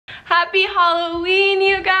Happy Halloween,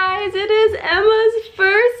 you guys. It is Emma's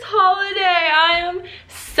first holiday. I am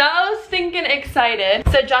so stinking excited.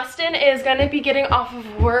 So Justin is gonna be getting off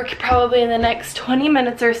of work probably in the next 20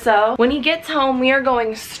 minutes or so. When he gets home, we are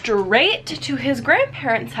going straight to his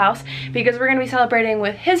grandparents' house because we're gonna be celebrating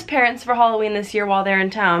with his parents for Halloween this year while they're in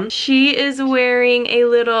town. She is wearing a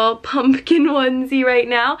little pumpkin onesie right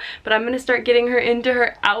now, but I'm gonna start getting her into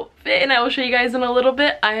her outfit and I will show you guys in a little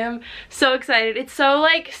bit. I am so excited. It's so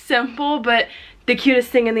like simple, but the cutest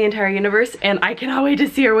thing in the entire universe, and I cannot wait to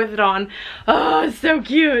see her with it on. Oh, it's so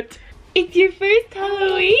cute. It's your first Halloween.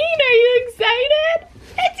 Are you excited?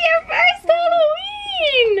 It's your first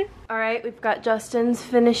Halloween. All right, we've got Justin's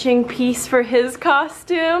finishing piece for his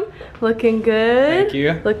costume. Looking good. Thank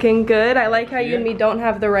you. Looking good. I like how you and me don't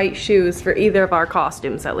have the right shoes for either of our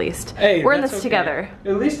costumes, at least. Hey, we're in this together.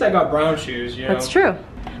 At least I got brown shoes, you know. That's true.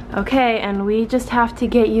 Okay, and we just have to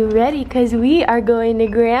get you ready because we are going to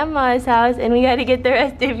Grandma's house and we got to get the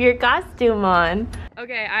rest of your costume on.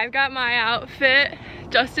 Okay, I've got my outfit,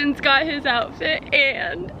 Justin's got his outfit,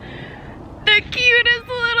 and the cutest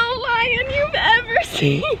little lion you've ever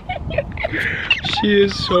seen. She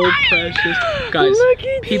is so precious. Guys,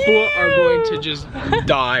 people are going to just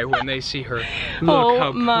die when they see her. Look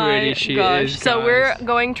how pretty she is, guys. So we're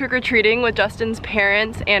going trick-or-treating with Justin's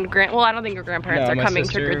parents and well, I don't think her grandparents are coming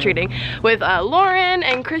trick-or-treating. With Lauren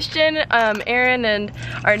and Christian, Aaron and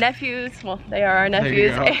our nephews. Well, they are our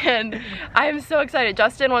nephews. And I'm so excited.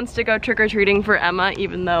 Justin wants to go trick-or-treating for Emma,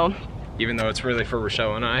 even though it's really for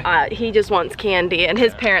Rachelle and I. He just wants candy, and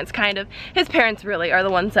his parents really are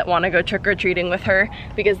the ones that want to go trick-or-treating with her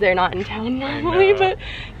because they're not in town normally, but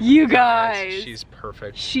you guys. She's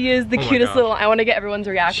perfect. She is the cutest little, I want to get everyone's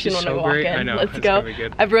reaction when I walk in. I know. Let's go.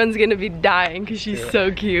 Everyone's gonna be dying because she's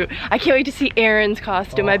so cute. I can't wait to see Aaron's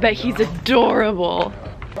costume. I bet he's adorable.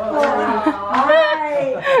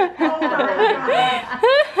 Hi.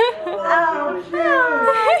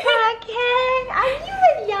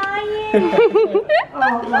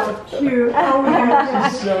 Oh, cute. Oh my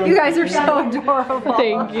gosh. You guys are so adorable.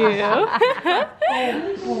 Thank you.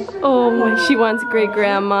 Oh, she wants great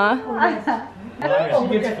grandma.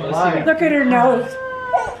 Look at her nose.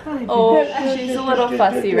 Oh, she's a little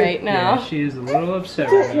fussy right now. Yeah, she is a little upset.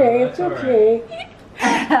 It's okay, it's okay.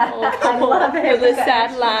 Oh, I love it. You're the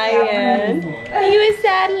sad lion. Are you a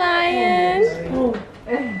sad lion? Oh.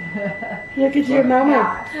 Look at your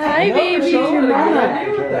mama. Hi, baby. Your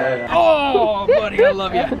mama. Oh, buddy, I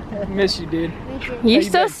love you. Miss you, dude. You're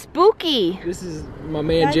so spooky. This is my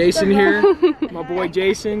man Jason here. My boy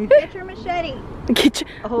Jason. Get your machete.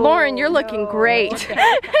 Lauren, you're looking great.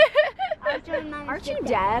 Aren't you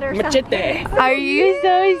dead or something? Machete. Are you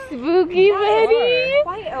so spooky, buddy?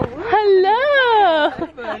 Hello.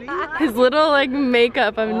 His little like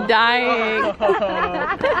makeup, I'm dying.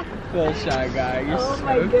 Little shy guy, you're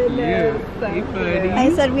so cute. Hey, buddy. I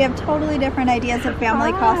said we have totally different ideas of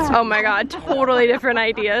family costumes. Oh my god, totally different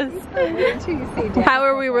ideas. How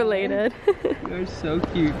are we related? You're so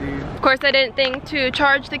cute, dude. Of course, I didn't think to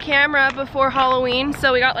charge the camera before Halloween,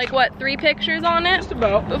 so we got like, what, 3 pictures on it? Just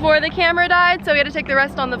about. Before the camera died, so we had to take the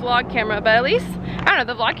rest on the vlog camera, but at least, I don't know,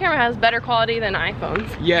 the vlog camera has better quality than iPhones.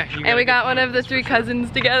 Yeah. And we got one of the 3 cousins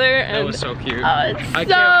together. And that was so cute. Oh, it's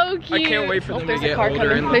so cute. I can't wait for them to get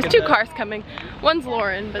older. There's 2 cars coming. One's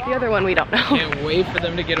Lauren, but the other one we don't know. I can't wait for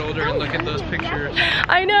them to get older and look at those pictures.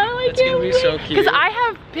 I know, It's gonna be so cute. Because I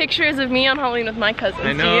have pictures of me on Halloween with my cousins.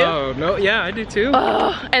 I know. No, yeah, I do too.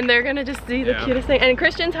 Oh, and they're gonna just see the cutest thing. And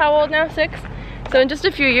Christian's how old now? 6? So in just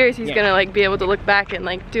a few years, he's gonna like be able to look back and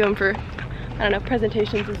like do them for, I don't know,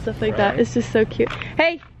 presentations and stuff like that. It's just so cute.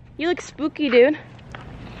 Hey, you look spooky, dude.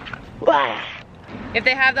 Wow. If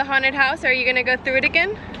they have the haunted house, are you gonna go through it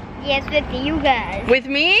again? Yes, with you guys. With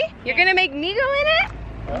me? You're gonna make me go in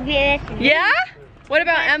it? Yes. Yeah? What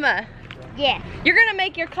about Emma? Yes. You're gonna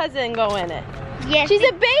make your cousin go in it. Yes. She's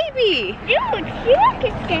a baby. Dude, she won't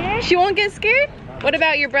get scared. She won't get scared? What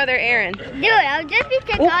about your brother Aaron? Dude, I'll just be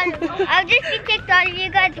ticked on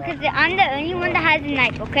you guys because I'm the only one that has a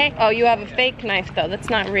knife, okay? Oh, you have a fake knife though. That's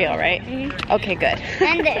not real, right? Mm-hmm. Okay, good.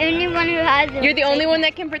 I'm the only one who has a You're the only one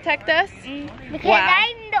that can protect us? Mm-hmm. Because wow.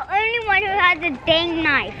 I'm the only one who has a dang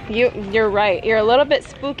knife. You're right. You're a little bit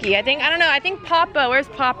spooky. I don't know, I think Papa, where's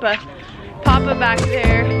Papa? Papa back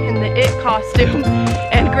there in the It costume.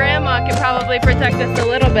 And Grandma can probably protect us a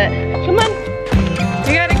little bit. Come on.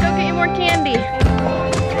 You gotta go get you more candy.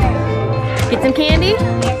 Get some candy?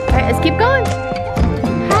 Alright, let's keep going.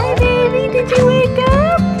 Hi baby, did you wake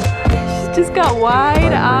up? She's just got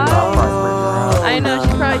wide eyes. I know,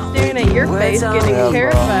 she's probably staring at your face, getting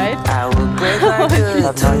terrified.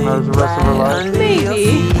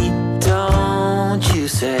 Maybe. you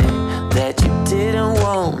said that you didn't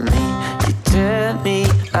want me. You turned me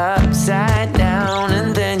upside down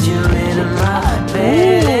and then you lit in my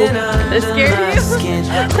bed. That scared you?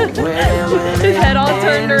 His head all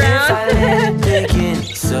turned around. Thinking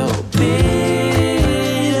so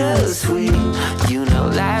bittersweet. You know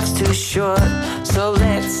life's too short, so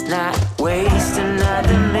let's not waste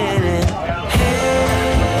another minute.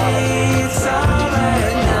 Hey, it's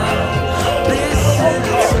alright now. Listen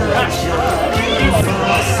to your beautiful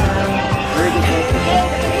sound.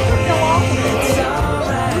 It's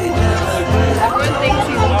alright now. Everyone thinks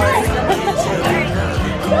he's bored.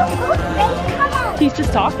 He's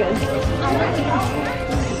just talking.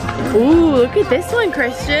 Ooh, look at this one,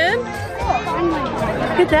 Christian.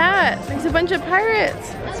 Look at that. There's a bunch of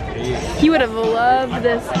pirates. He would have loved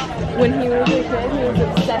this when he was a kid. He was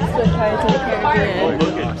obsessed with Pirates of the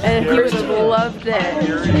Caribbean. And he would have loved it.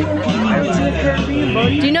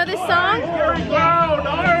 Do you know this song?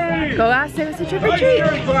 Go ask him to trick or treat.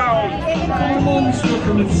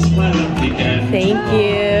 Thank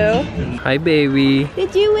you. Hi, baby.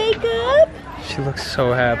 Did you wake up? She looks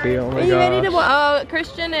so happy. Oh my god. Are you ready to? Oh,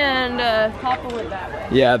 Christian and Papa went that way.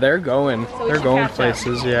 Yeah, they're going. So they're going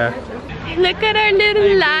places. Yeah. Look at our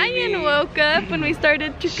little lion woke up when we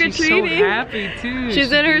started trick-or-treating. She's so happy too.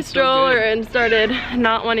 She's in her stroller and started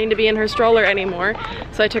not wanting to be in her stroller anymore.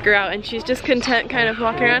 So I took her out and she's just content kind of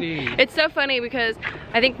walking around. It's so funny because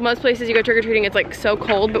I think most places you go trick-or-treating it's like so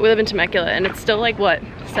cold, but we live in Temecula and it's still like what,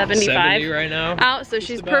 75? 70 right now. Out, so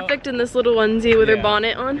she's perfect in this little onesie with her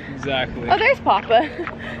bonnet on. Exactly. Oh, there's Papa.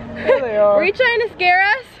 There they are. Were you trying to scare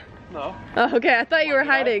us? No. Oh, okay, I thought you were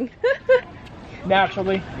hiding.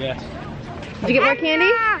 Naturally. Yes. Did you get more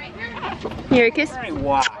candy? Here, a kiss.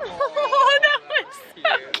 Wow. Oh, that was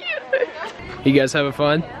so cute. You guys having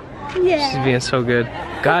fun? Yeah. She's being so good.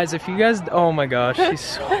 Guys, if you guys, oh my gosh, she's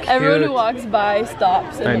so cute. Everyone who walks by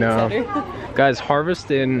stops and looks at her. Guys,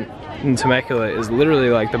 Harvest in Temecula is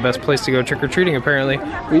literally like the best place to go trick-or-treating apparently.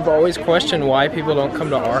 We've always questioned why people don't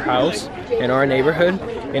come to our house in our neighborhood,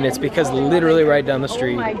 and it's because literally right down the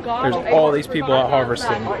street, there's all these people at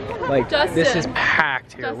Harvesting. Like, this is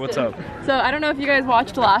packed here. What's up? So I don't know if you guys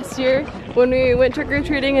watched last year when we went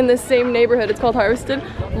trick-or-treating in this same neighborhood. It's called Harvested.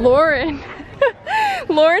 Lauren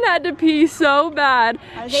had to pee so bad.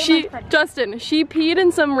 Justin, she peed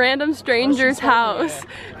in some random stranger's house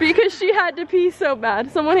because she had to pee so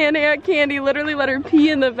bad. Someone handing out candy literally let her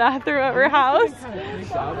pee in the bathroom of her house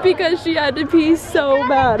because she had to pee so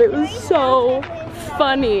bad. It was so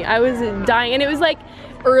funny. I was dying, and it was like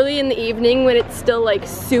early in the evening when it's still like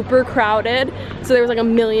super crowded, so there was like a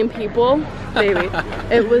million people. Baby,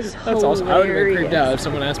 it was That's awesome. I would have been creeped out if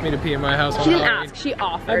someone asked me to pee in my house. She didn't ask, she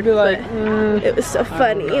offered. I'd be like, it was so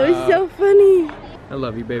funny. It was so funny. I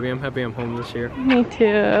love you, baby. I'm happy I'm home this year. Me too.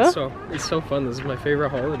 It's so fun. This is my favorite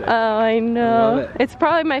holiday. Oh, I know. I love it. It's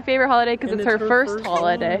probably my favorite holiday because it's her first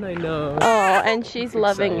holiday. One, I know. Oh, and she's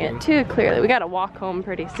loving it too, clearly. We gotta walk home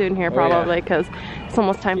pretty soon here probably because it's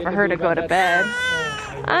almost time for her to go to bed.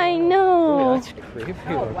 I know. That's creepy.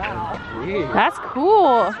 Oh, wow. That's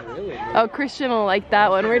cool. Oh, Christian will like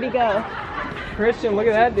that one. Where'd he go? Christian, look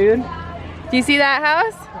at that, dude. Do you see that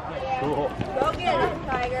house? Cool. Go get it,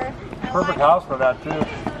 Tiger. Perfect house for that too.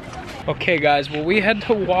 Okay guys, well we had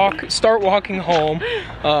to start walking home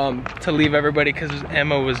to leave everybody because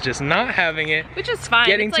Emma was just not having it. Which is fine.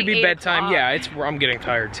 Getting it's to like be bedtime. Yeah, I'm getting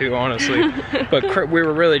tired too, honestly. But we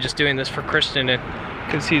were really just doing this for Christian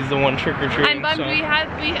because he's the one trick-or-treating. I'm bummed. So.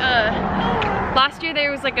 Last year there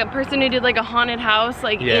was like a person who did like a haunted house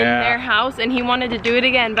like in their house, and he wanted to do it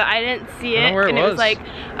again, but I didn't see it. It was like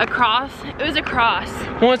across. It was across.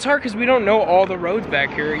 Well, it's hard because we don't know all the roads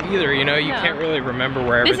back here either. You know, you can't really remember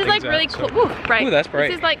where everything's at. This is like really close. Ooh, right. Ooh, that's bright.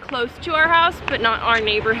 This is like close to our house, but not our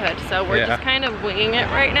neighborhood. So we're just kind of winging it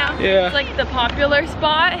right now. Yeah. It's like the popular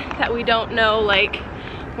spot that we don't know like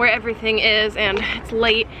where everything is, and it's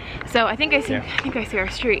late. So I think I see our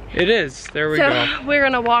street. It is. There we go. So we're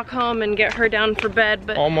gonna walk home and get her down for bed.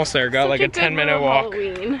 But almost there. Got like a 10-minute walk.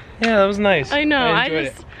 Halloween. Yeah, that was nice. I know. I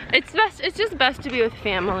enjoyed it. It's just best to be with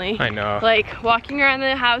family. I know. Like walking around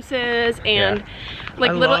the houses and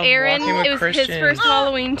like little Aaron. It was his first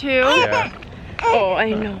Halloween too. Yeah. Oh, I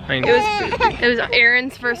know. It was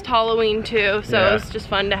Aaron's first Halloween too, so it was just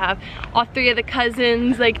fun to have all three of the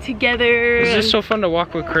cousins like together. It was just so fun to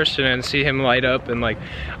walk with Christian and see him light up, and like,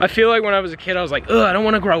 I feel like when I was a kid I was like, ugh, I don't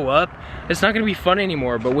want to grow up. It's not gonna be fun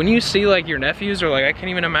anymore. But when you see like your nephews, or like I can't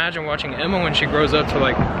even imagine watching Emma when she grows up to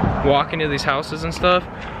like walk into these houses and stuff.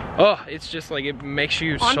 Oh, it's just like, it makes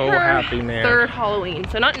you on so her happy, man. 3rd Halloween,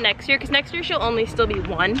 so not next year, because next year she'll only still be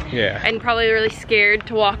 1. Yeah. And probably really scared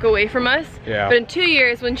to walk away from us. Yeah. But in 2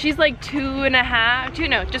 years, when she's like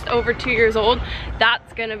 2.5, just over 2 years old,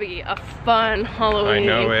 that's gonna be a fun Halloween. I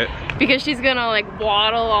know it. Because she's gonna like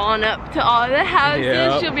waddle on up to all the houses.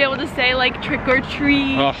 Yep. She'll be able to say like trick or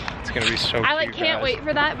treat. Oh, it's gonna be so cute, I like can't wait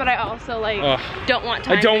for that, but I also like don't want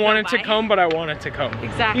time I don't to want go it to by. come, but I want it to come.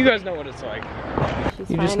 Exactly. You guys know what it's like. She's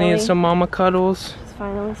You just need some mama cuddles. She's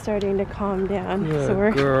finally starting to calm down. Good So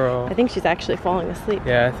we're girl. I think she's actually falling asleep.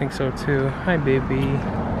 Yeah, I think so too. Hi, baby.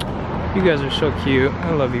 You guys are so cute.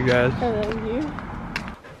 I love you guys. I love you.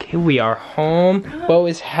 Okay, we are home. Bo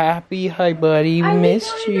is happy. Hi, buddy. We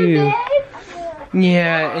missed you.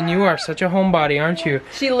 Yeah, and you are such a homebody, aren't you?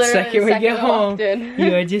 She literally Second we get home, walked in.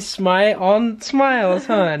 you are just all smiles,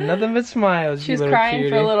 huh? Nothing but smiles. She was crying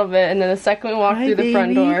for a little bit, and then the second we walked through the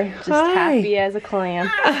front door, just happy as a clam.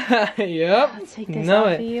 Yep. Let's take this off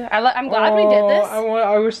of you. I'm glad we did this.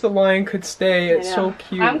 I wish the lion could stay. It's so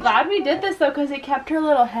cute. I'm glad we did this though, because it kept her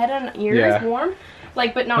little head and ears warm,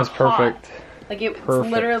 like, but not That's perfect. hot. Like it's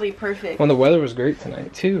literally perfect. Well, the weather was great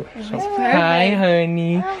tonight too. So. perfect. Hi,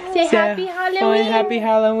 honey. Say happy Halloween. Happy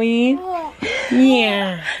Halloween.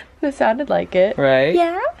 Yeah. That sounded like it. Right?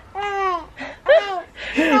 Yeah.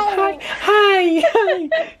 Hi.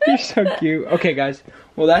 You're so cute. Okay, guys.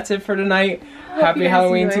 Well, that's it for tonight. Happy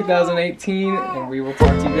Halloween 2018, and we will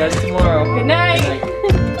talk to you guys tomorrow. Good night.